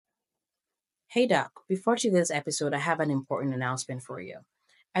Hey Doc, before today's episode, I have an important announcement for you.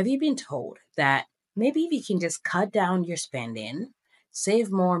 Have you been told that maybe if you can just cut down your spending,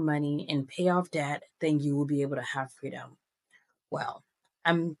 save more money, and pay off debt, then you will be able to have freedom? Well,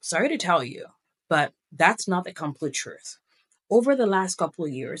 I'm sorry to tell you, but that's not the complete truth. Over the last couple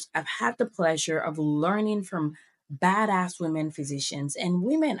of years, I've had the pleasure of learning from badass women physicians and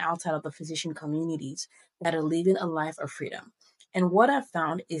women outside of the physician communities that are living a life of freedom. And what I've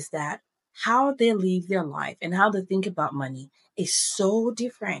found is that how they live their life and how they think about money is so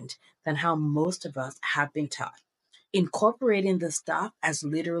different than how most of us have been taught. Incorporating this stuff has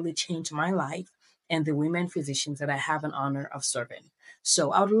literally changed my life and the women physicians that I have an honor of serving.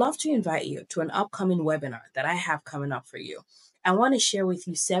 So I would love to invite you to an upcoming webinar that I have coming up for you. I want to share with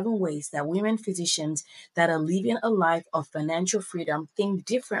you 7 ways that women physicians that are living a life of financial freedom think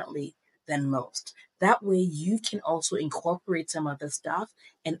differently than most. That way, you can also incorporate some of the stuff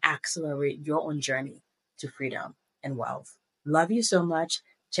and accelerate your own journey to freedom and wealth. Love you so much.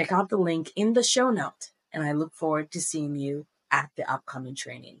 Check out the link in the show note, and I look forward to seeing you at the upcoming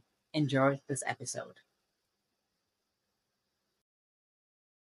training. Enjoy this episode.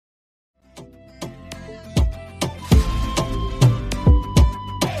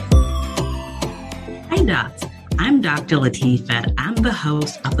 Hi, Docs. I'm Dr. Latifat. I'm the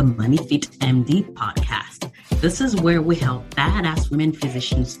host of the Money Fit MD podcast. This is where we help badass women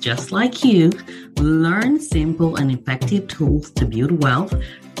physicians just like you learn simple and effective tools to build wealth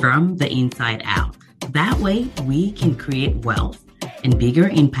from the inside out. That way, we can create wealth and bigger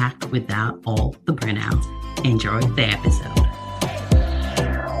impact without all the burnout. Enjoy the episode.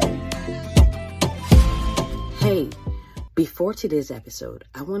 Hey, before today's episode,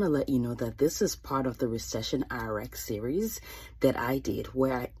 I want to let you know that this is part of the Recession RX series that I did,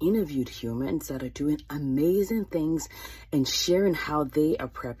 where I interviewed humans that are doing amazing things and sharing how they are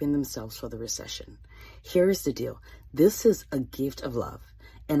prepping themselves for the recession. Here is the deal. This is a gift of love,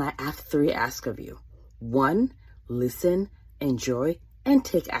 and I have 3 asks of you. 1, listen, enjoy, and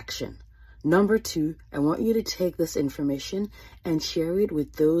take action. Number 2, I want you to take this information and share it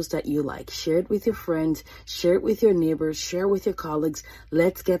with those that you like. Share it with your friends, share it with your neighbors, share it with your colleagues.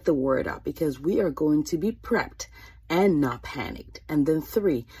 Let's get the word out because we are going to be prepped and not panicked. And then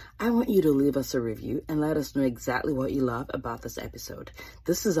 3, I want you to leave us a review and let us know exactly what you love about this episode.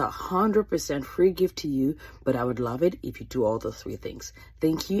 This is 100% free gift to you, but I would love it if you do all those 3 things.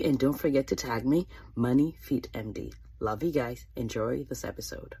 Thank you, and don't forget to tag me, Money Fit MD. Love you guys. Enjoy this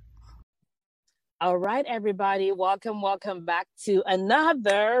episode. All right, everybody. Welcome back to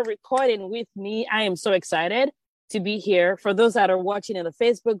another recording with me. I am so excited to be here. For those that are watching in the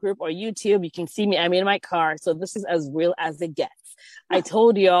Facebook group or YouTube, you can see me. I'm in my car. So this is as real as it gets. I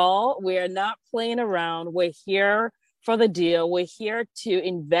told y'all we are not playing around. We're here for the deal. We're here to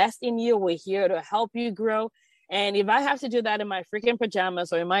invest in you. We're here to help you grow. And if I have to do that in my freaking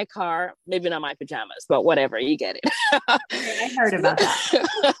pajamas or in my car, maybe not my pajamas, but whatever, you get it. I heard about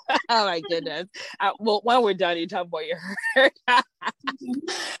that. Oh my goodness. Well, when we're done, you talk about your hurt.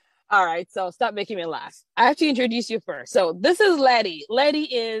 All right. So stop making me laugh. I have to introduce you first. So this is Letty. Letty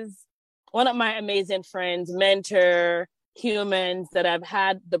is one of my amazing friends, mentor, humans that I've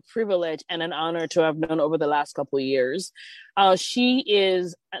had the privilege and an honor to have known over the last couple of years. She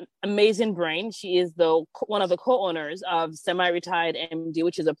is an amazing brain. She is one of the co-owners of Semi-Retired MD,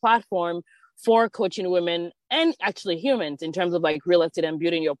 which is a platform for coaching women and actually humans in terms of like real estate and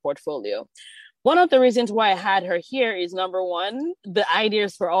building your portfolio. One of the reasons why I had her here is, number one, the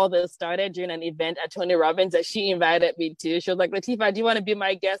ideas for all this started during an event at Tony Robbins that she invited me to. She was like, Latifah, do you want to be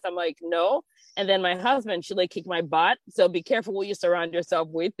my guest? I'm like, no. And then my husband, she kicked my butt. So be careful what you surround yourself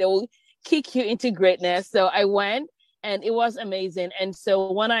with. They will kick you into greatness. So I went and it was amazing. And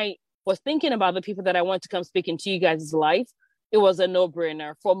so when I was thinking about the people that I want to come speak into you guys' life, it was a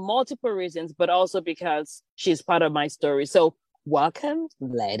no-brainer for multiple reasons, but also because she's part of my story. So welcome,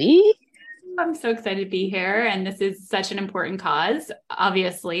 Letty. I'm so excited to be here. And this is such an important cause,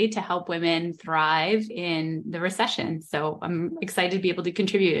 obviously, to help women thrive in the recession. So I'm excited to be able to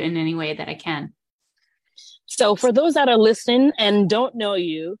contribute in any way that I can. So for those that are listening and don't know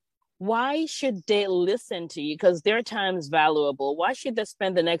you, why should they listen to you? Because their time is valuable. Why should they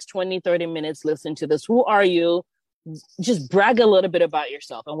spend the next 20, 30 minutes listening to this? Who are you? Just brag a little bit about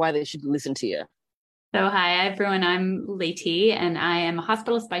yourself and why they should listen to you. So hi, everyone. I'm Leti, and I am a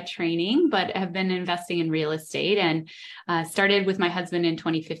hospitalist by training, but have been investing in real estate and started with my husband in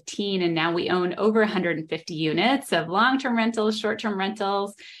 2015. And now we own over 150 units of long-term rentals, short-term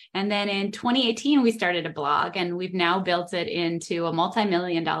rentals. And then in 2018, we started a blog, and we've now built it into a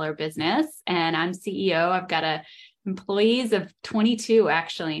multi-million-dollar business. And I'm CEO. I've got a employees of 22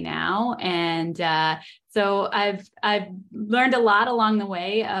 actually now. And so I've learned a lot along the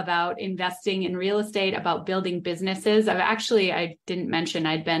way about investing in real estate, about building businesses. I didn't mention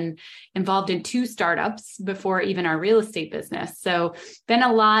I'd been involved in 2 startups before even our real estate business. So been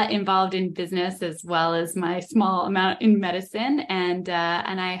a lot involved in business as well as my small amount in medicine. And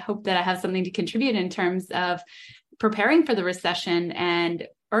I hope that I have something to contribute in terms of preparing for the recession and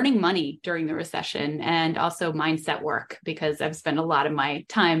earning money during the recession, and also mindset work, because I've spent a lot of my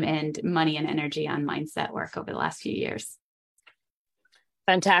time and money and energy on mindset work over the last few years.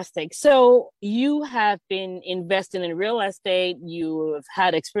 Fantastic. So you have been investing in real estate. You've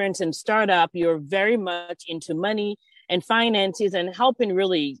had experience in startup. You're very much into money and finances and helping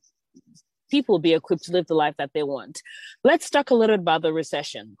really people be equipped to live the life that they want. Let's talk a little bit about the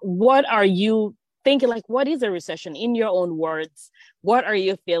recession. What are you thinking, like, what is a recession in your own words? What are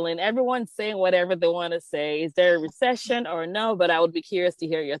you feeling? Everyone's saying whatever they want to say. Is there a recession or no? But I would be curious to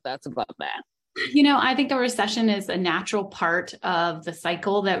hear your thoughts about that. I think a recession is a natural part of the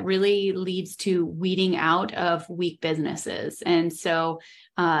cycle that really leads to weeding out of weak businesses. And so,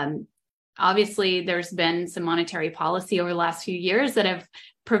 obviously, there's been some monetary policy over the last few years that have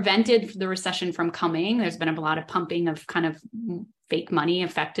prevented the recession from coming. There's been a lot of pumping of kind of fake money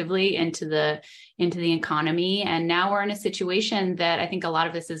effectively into the economy. And now we're in a situation that I think a lot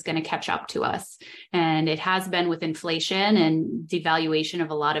of this is going to catch up to us. And it has been with inflation and devaluation of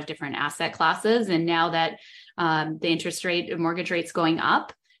a lot of different asset classes. And now that the interest rate, mortgage rates going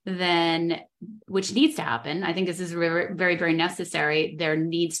up, then, which needs to happen. I think this is very, very, very necessary. There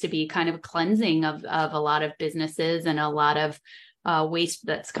needs to be kind of a cleansing of a lot of businesses and a lot of waste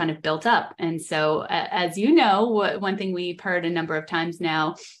that's kind of built up. And so, as you know, one thing we've heard a number of times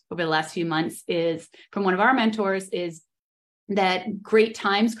now over the last few months is from one of our mentors is that great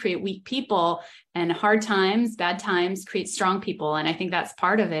times create weak people, and hard times, bad times create strong people. And I think that's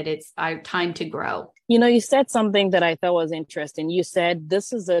part of it. It's our time to grow. You said something that I thought was interesting. You said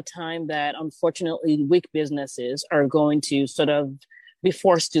this is a time that unfortunately weak businesses are going to sort of be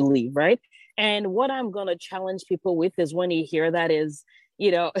forced to leave, right? And what I'm going to challenge people with is when you hear that is,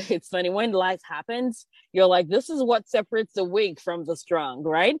 it's funny, when life happens, you're like, this is what separates the weak from the strong,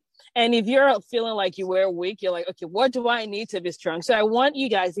 right? And if you're feeling like you were weak, you're like, okay, what do I need to be strong? So I want you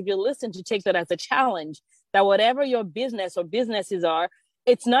guys, if you listen, to take that as a challenge, that whatever your business or businesses are,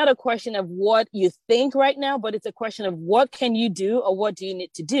 it's not a question of what you think right now, but it's a question of what can you do or what do you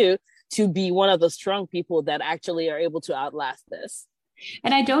need to do to be one of the strong people that actually are able to outlast this.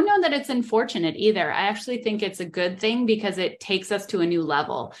 And I don't know that it's unfortunate either. I actually think it's a good thing because it takes us to a new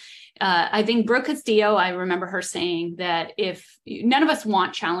level. I think Brooke Castillo, I remember her saying that if none of us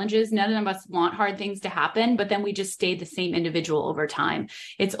want challenges, none of us want hard things to happen, but then we just stay the same individual over time.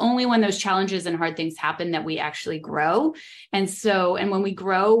 It's only when those challenges and hard things happen that we actually grow. And when we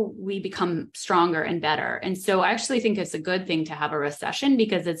grow, we become stronger and better. And so I actually think it's a good thing to have a recession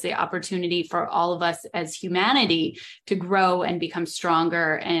because it's the opportunity for all of us as humanity to grow and become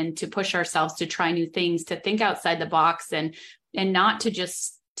stronger and to push ourselves to try new things, to think outside the box and not to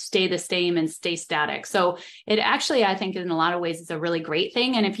just stay the same and stay static. So it actually, I think in a lot of ways, is a really great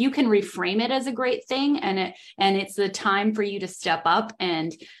thing. And if you can reframe it as a great thing and it's the time for you to step up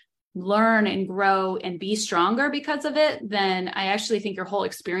and learn and grow and be stronger because of it, then I actually think your whole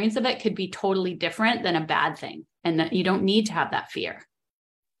experience of it could be totally different than a bad thing. And that you don't need to have that fear.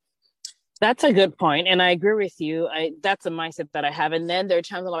 That's a good point. And I agree with you. That's a mindset that I have. And then there are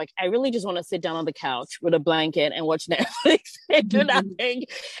times I'm like, I really just want to sit down on the couch with a blanket and watch Netflix and do nothing.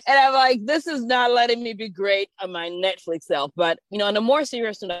 And I'm like, this is not letting me be great on my Netflix self. But, on a more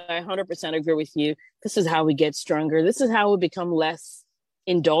serious note, I 100% agree with you. This is how we get stronger. This is how we become less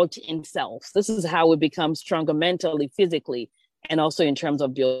indulged in self. This is how we become stronger mentally, physically, and also in terms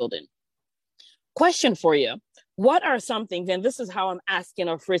of building. Question for you. What are some things, and this is how I'm asking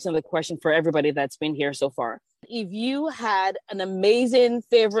or phrasing the question for everybody that's been here so far. If you had an amazing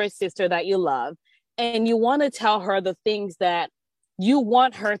favorite sister that you love, and you want to tell her the things that you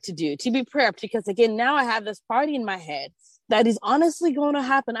want her to do, to be prepped, because again, now I have this party in my head that is honestly going to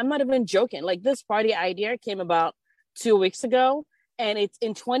happen. I'm not even joking. Like, this party idea came about 2 weeks ago. And it's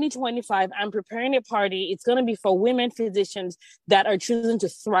in 2025. I'm preparing a party. It's going to be for women physicians that are choosing to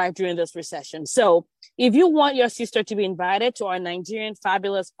thrive during this recession. So if you want your sister to be invited to our Nigerian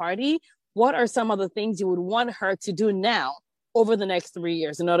Fabulous party, what are some of the things you would want her to do now over the next 3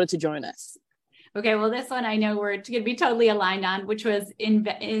 years in order to join us? Okay, well, this one I know we're going to be totally aligned on, which was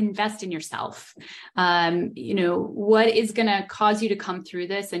invest in yourself. What is going to cause you to come through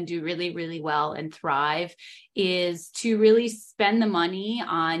this and do really, really well and thrive is to really spend the money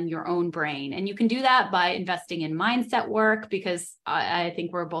on your own brain. And you can do that by investing in mindset work, because I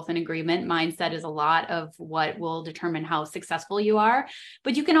think we're both in agreement. Mindset is a lot of what will determine how successful you are.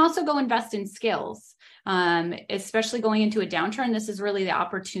 But you can also go invest in skills. Especially going into a downturn, this is really the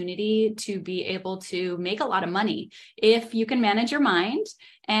opportunity to be able to make a lot of money if you can manage your mind.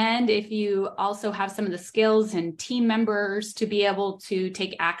 And if you also have some of the skills and team members to be able to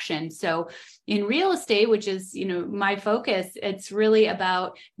take action. So in real estate, which is, my focus, it's really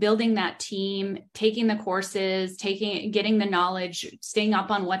about building that team, taking the courses, getting the knowledge, staying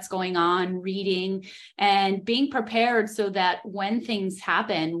up on what's going on, reading, and being prepared so that when things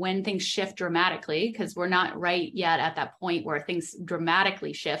happen, when things shift dramatically, because we're not right yet at that point where things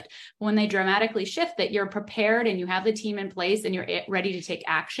dramatically shift, when they dramatically shift, that you're prepared and you have the team in place and you're ready to take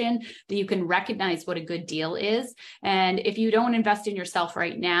action, that you can recognize what a good deal is. And if you don't invest in yourself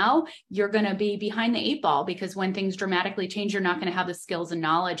right now, you're going to be behind the 8 ball, because when things dramatically change, you're not going to have the skills and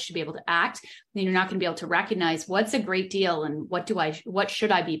knowledge to be able to act. Then you're not going to be able to recognize what's a great deal and what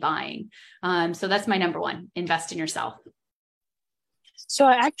should I be buying. So that's my number one: invest in yourself. So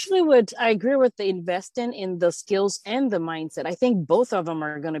I agree with the investing in the skills and the mindset. I think both of them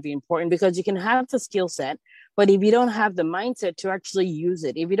are going to be important, because you can have the skill set, but if you don't have the mindset to actually use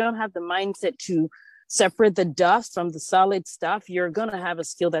it, if you don't have the mindset to separate the dust from the solid stuff, you're going to have a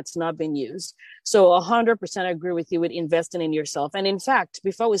skill that's not been used. So 100% agree with you with investing in yourself. And in fact,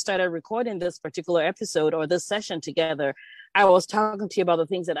 before we started recording this particular episode or this session together, I was talking to you about the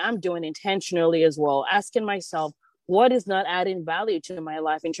things that I'm doing intentionally as well, asking myself, what is not adding value to my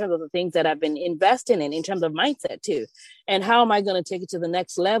life in terms of the things that I've been investing in terms of mindset too? And how am I going to take it to the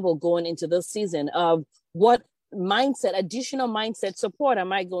next level going into this season of what additional mindset support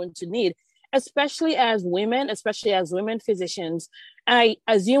am I going to need? Especially as women physicians. I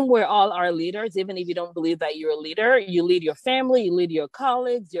assume we're all our leaders, even if you don't believe that you're a leader. You lead your family, you lead your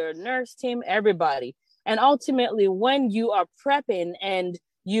colleagues, your nurse team, everybody. And ultimately, when you are prepping and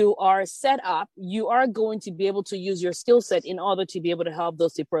you are set up, you are going to be able to use your skill set in order to be able to help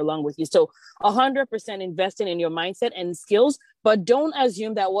those people along with you. So 100% investing in your mindset and skills, but don't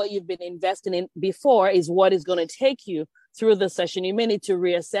assume that what you've been investing in before is what is going to take you through the session. You may need to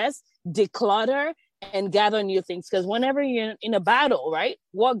reassess, declutter, and gather new things, because whenever you're in a battle, right,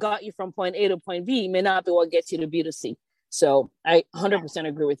 what got you from point A to point B may not be what gets you to B to C. So I 100%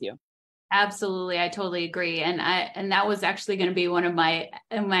 agree with you. Absolutely. I totally agree. And that was actually going to be one of my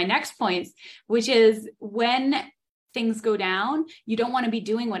next points, which is when things go down, you don't want to be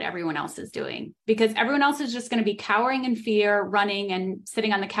doing what everyone else is doing, because everyone else is just going to be cowering in fear, running and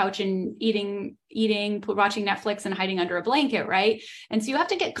sitting on the couch and eating, watching Netflix and hiding under a blanket, right? And so you have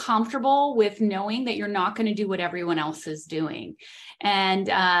to get comfortable with knowing that you're not going to do what everyone else is doing. And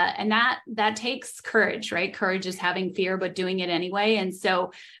that takes courage, right? Courage is having fear, but doing it anyway. And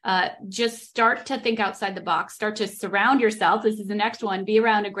so just start to think outside the box, start to surround yourself. This is the next one. Be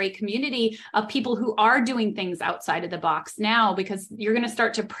around a great community of people who are doing things outside of the box now, because you're going to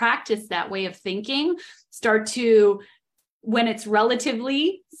start to practice that way of thinking, when it's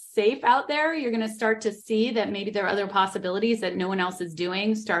relatively safe out there, you're going to start to see that maybe there are other possibilities that no one else is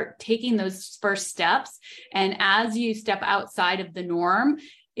doing. Start taking those first steps. And as you step outside of the norm,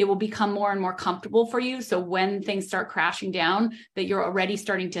 it will become more and more comfortable for you. So when things start crashing down, that you're already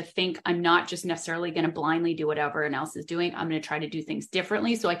starting to think, I'm not just necessarily going to blindly do what everyone else is doing. I'm going to try to do things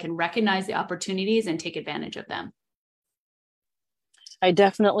differently so I can recognize the opportunities and take advantage of them. I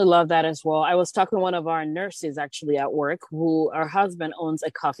definitely love that as well. I was talking to one of our nurses actually at work, who her husband owns a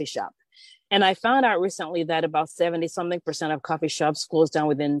coffee shop. And I found out recently that about 70% of coffee shops close down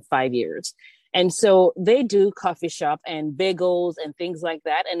within 5 years. And so they do coffee shop and bagels and things like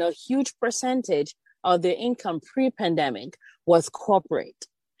that. And a huge percentage of their income pre-pandemic was corporate.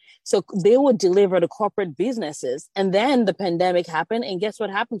 So they would deliver to corporate businesses. And then the pandemic happened. And guess what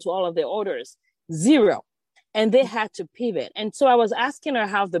happened to all of their orders? Zero. And they had to pivot. And so I was asking her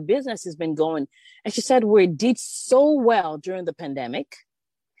how the business has been going. And she said, we did so well during the pandemic.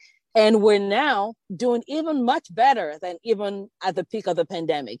 And we're now doing even much better than even at the peak of the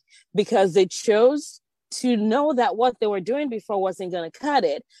pandemic, because they chose to know that what they were doing before wasn't going to cut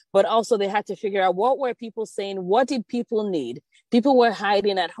it. But also they had to figure out, what were people saying? What did people need? People were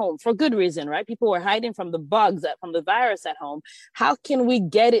hiding at home for good reason, right? People were hiding from the bugs, from the virus at home. How can we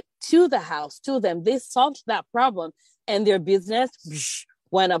get it to the house, to them? They solved that problem, and their business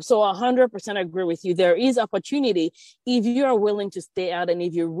went up. So 100% agree with you. There is opportunity if you are willing to stay out and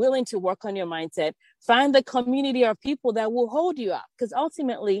if you're willing to work on your mindset, find the community of people that will hold you up. Because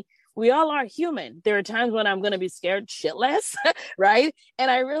ultimately, we all are human. There are times when I'm going to be scared shitless, right?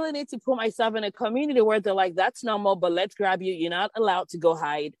 And I really need to put myself in a community where they're like, that's normal, but let's grab you. You're not allowed to go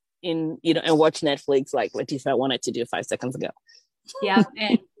hide in, and watch Netflix like Latifah wanted to do 5 seconds ago. Yeah.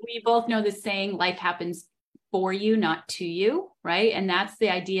 And we both know the saying, life happens for you, not to you, right? And that's the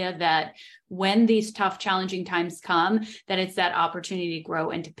idea that when these tough, challenging times come, that it's that opportunity to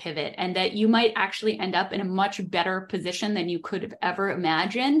grow and to pivot, and that you might actually end up in a much better position than you could have ever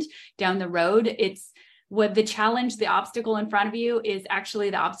imagined down the road. It's what the challenge, the obstacle in front of you is actually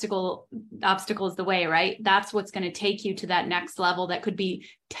the obstacle is the way, right? That's what's going to take you to that next level that could be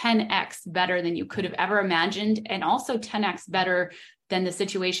 10x better than you could have ever imagined, and also 10x better than the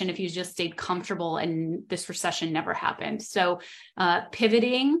situation if you just stayed comfortable and this recession never happened. So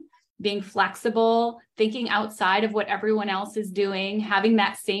pivoting, being flexible, thinking outside of what everyone else is doing, having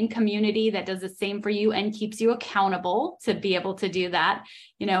that same community that does the same for you and keeps you accountable to be able to do that,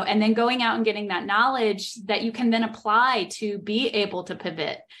 and then going out and getting that knowledge that you can then apply to be able to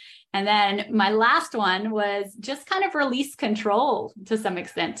pivot. And then my last one was just kind of release control to some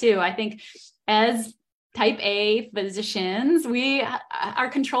extent too. I think as type A physicians, we are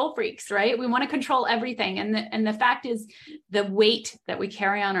control freaks, right? We want to control everything. And the fact is, the weight that we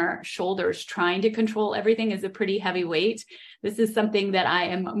carry on our shoulders trying to control everything is a pretty heavy weight. This is something that I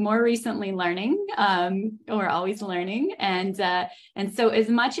am more recently learning, or always learning. And so as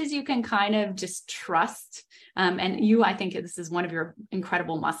much as you can kind of just trust, I think this is one of your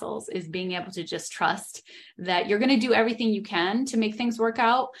incredible muscles, is being able to just trust that you're going to do everything you can to make things work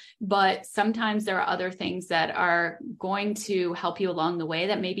out. But sometimes there are other things that are going to help you along the way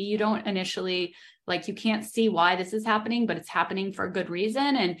that maybe you don't initially, like, you can't see why this is happening, but it's happening for a good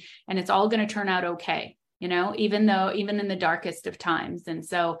reason. And it's all going to turn out okay, even in the darkest of times. And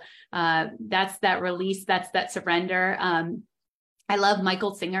so that's that release, that's that surrender. I love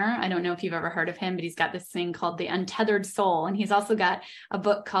Michael Singer. I don't know if you've ever heard of him, but he's got this thing called The Untethered Soul. And he's also got a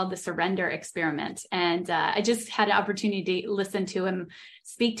book called The Surrender Experiment. And I just had an opportunity to listen to him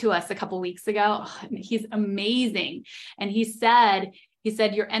speak to us a couple of weeks ago. Oh, he's amazing. And he said,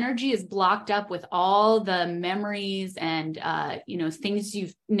 your energy is blocked up with all the memories and,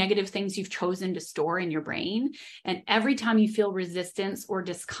 negative things you've chosen to store in your brain. And every time you feel resistance or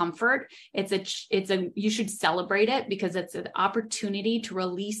discomfort, you should celebrate it, because it's an opportunity to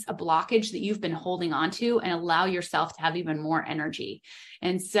release a blockage that you've been holding on to and allow yourself to have even more energy.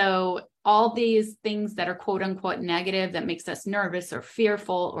 And so all these things that are quote unquote negative, that makes us nervous or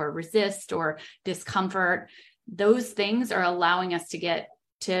fearful or resist or discomfort, those things are allowing us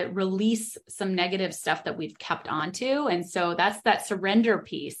to release some negative stuff that we've kept onto. And so that's that surrender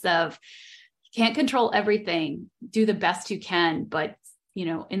piece of, you can't control everything, do the best you can, but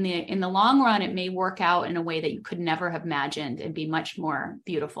in the long run, it may work out in a way that you could never have imagined and be much more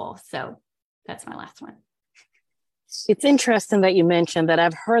beautiful. So that's my last one. It's interesting that you mentioned that.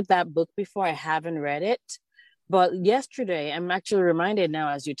 I've heard that book before. I haven't read it, but yesterday, I'm actually reminded now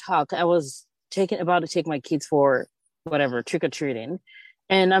as you talk, I was about to take my kids for trick-or-treating.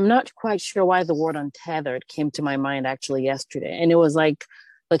 And I'm not quite sure why the word untethered came to my mind actually yesterday. And it was like,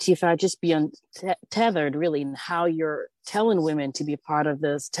 Latifah, just be untethered really in how you're telling women to be part of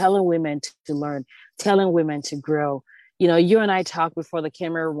this, telling women to learn, telling women to grow. You and I talked before the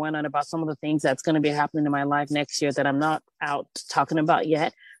camera went on about some of the things that's going to be happening in my life next year that I'm not out talking about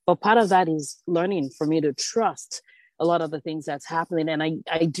yet. But part of that is learning for me to trust a lot of the things that's happening. And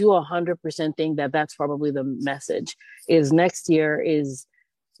I do 100% think that that's probably the message, is next year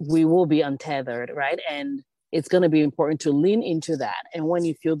we will be untethered, right? And it's going to be important to lean into that. And when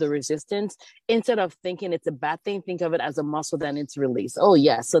you feel the resistance, instead of thinking it's a bad thing, think of it as a muscle that needs release. Oh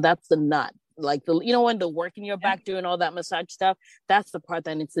yeah, so that's the nut. Like when the work in your back doing all that massage stuff, that's the part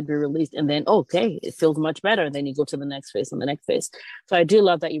that needs to be released. And then, okay, it feels much better. And then you go to the next phase and the next phase. So I do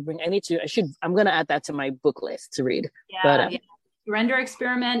love that you bring, I'm going to add that to my book list to read. Yeah. Surrender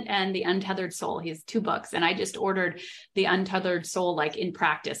Experiment and The Untethered Soul. He has 2 books, and I just ordered The Untethered Soul, like in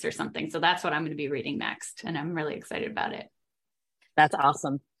practice or something. So that's what I'm going to be reading next. And I'm really excited about it. That's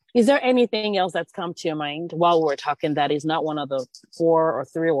awesome. Is there anything else that's come to your mind while we're talking that is not one of the 4 or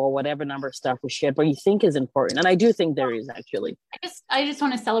 3 or whatever number of stuff we shared, but you think is important? And I do think there is actually. I just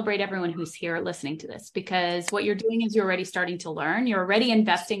want to celebrate everyone who's here listening to this, because what you're doing is you're already starting to learn. You're already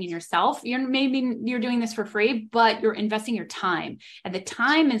investing in yourself. You're doing this for free, but you're investing your time. And the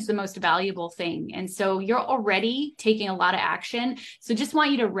time is the most valuable thing. And so you're already taking a lot of action. So just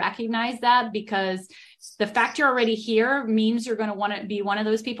want you to recognize that, because The fact you're already here means you're going to want to be one of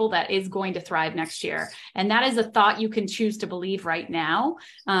those people that is going to thrive next year. And that is a thought you can choose to believe right now.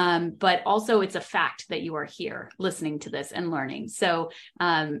 But also it's a fact that you are here listening to this and learning. So,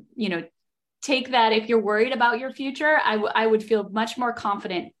 take that. If you're worried about your future, I would feel much more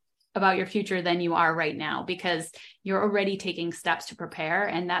confident about your future than you are right now, because you're already taking steps to prepare.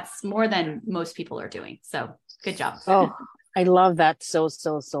 And that's more than most people are doing. So good job. Oh, I love that so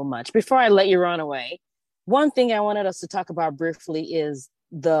much. Before I let you run away, one thing I wanted us to talk about briefly is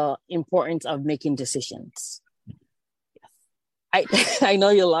the importance of making decisions. I know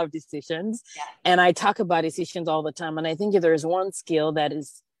you love decisions, and I talk about decisions all the time. And I think if there's one skill that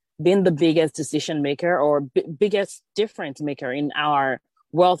has been the biggest decision maker or biggest difference maker in our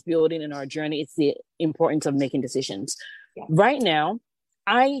wealth building in our journey, it's the importance of making decisions. Yeah. Right now,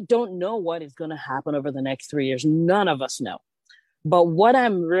 I don't know what is going to happen over the next 3 years. None of us know. But what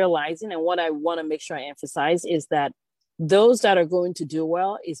I'm realizing and what I want to make sure I emphasize is that those that are going to do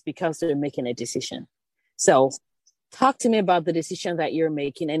well is because they're making a decision. So talk to me about the decision that you're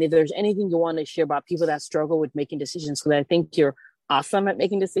making. And if there's anything you want to share about people that struggle with making decisions, because I think you're awesome at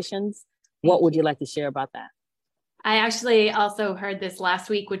making decisions. What would you like to share about that? I actually also heard this last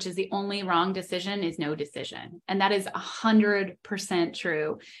week, which is the only wrong decision is no decision. And that is 100%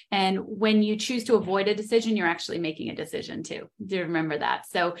 true. And when you choose to avoid a decision, you're actually making a decision too. Do you remember that?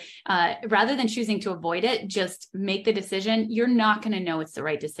 So rather than choosing to avoid it, just make the decision. You're not going to know it's the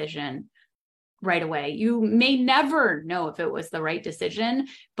right decision right away. You may never know if it was the right decision,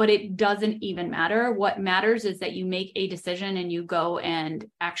 but it doesn't even matter. What matters is that you make a decision and you go and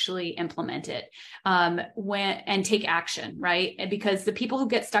actually implement it and take action, right? Because the people who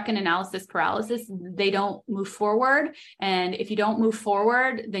get stuck in analysis paralysis, they don't move forward. And if you don't move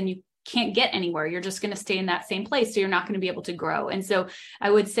forward, then you can't get anywhere. You're just going to stay in that same place. So you're not going to be able to grow. And so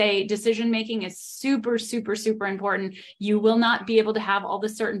I would say decision-making is super, super, super important. You will not be able to have all the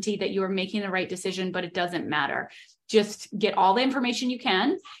certainty that you are making the right decision, but it doesn't matter. Just get all the information you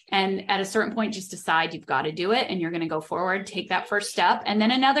can. And at a certain point, just decide you've got to do it and you're going to go forward, take that first step. And then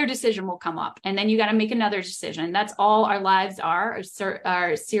another decision will come up. And then you got to make another decision. That's all our lives are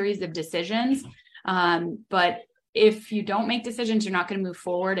a series of decisions. But if you don't make decisions, you're not going to move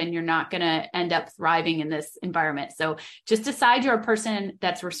forward and you're not going to end up thriving in this environment. So just decide you're a person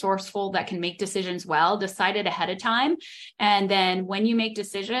that's resourceful, that can make decisions well, decide it ahead of time. And then when you make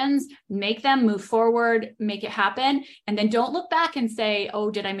decisions, make them, move forward, make it happen. And then don't look back and say, oh,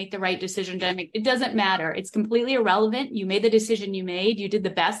 did I make the right decision? It doesn't matter. It's completely irrelevant. You made the decision you made. You did the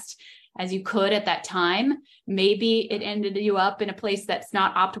best as you could at that time. Maybe it ended you up in a place that's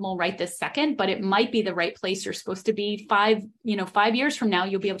not optimal right this second, but it might be the right place you're supposed to be 5 years from now.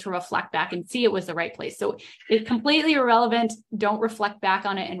 You'll be able to reflect back and see it was the right place. So it's completely irrelevant. Don't reflect back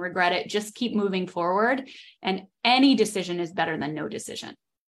on it and regret it. Just keep moving forward. And any decision is better than no decision.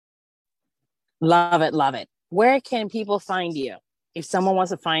 Love it. Love it. Where can people find you? If someone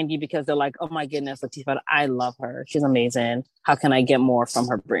wants to find you because they're like, oh my goodness, Latifa, I love her. She's amazing. How can I get more from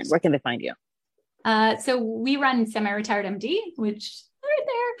her brand? Where can they find you? So we run Semi-Retired MD, which is right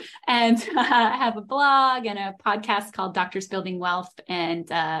there. And I have a blog and a podcast called Doctors Building Wealth.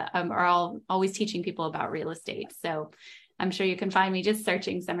 And are always teaching people about real estate. So I'm sure you can find me just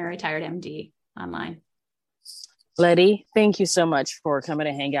searching Semi-Retired MD online. Letty, thank you so much for coming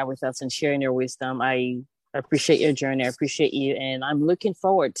to hang out with us and sharing your wisdom. I appreciate your journey. I appreciate you. And I'm looking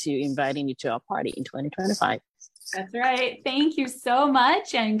forward to inviting you to our party in 2025. That's right. Thank you so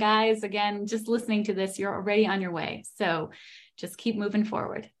much. And guys, again, just listening to this, you're already on your way. So just keep moving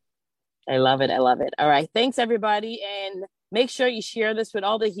forward. I love it. I love it. All right. Thanks, everybody. And make sure you share this with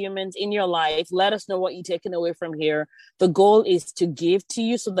all the humans in your life. Let us know what you're taking away from here. The goal is to give to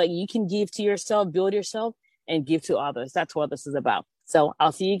you so that you can give to yourself, build yourself, and give to others. That's what this is about. So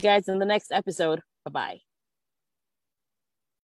I'll see you guys in the next episode. Bye-bye.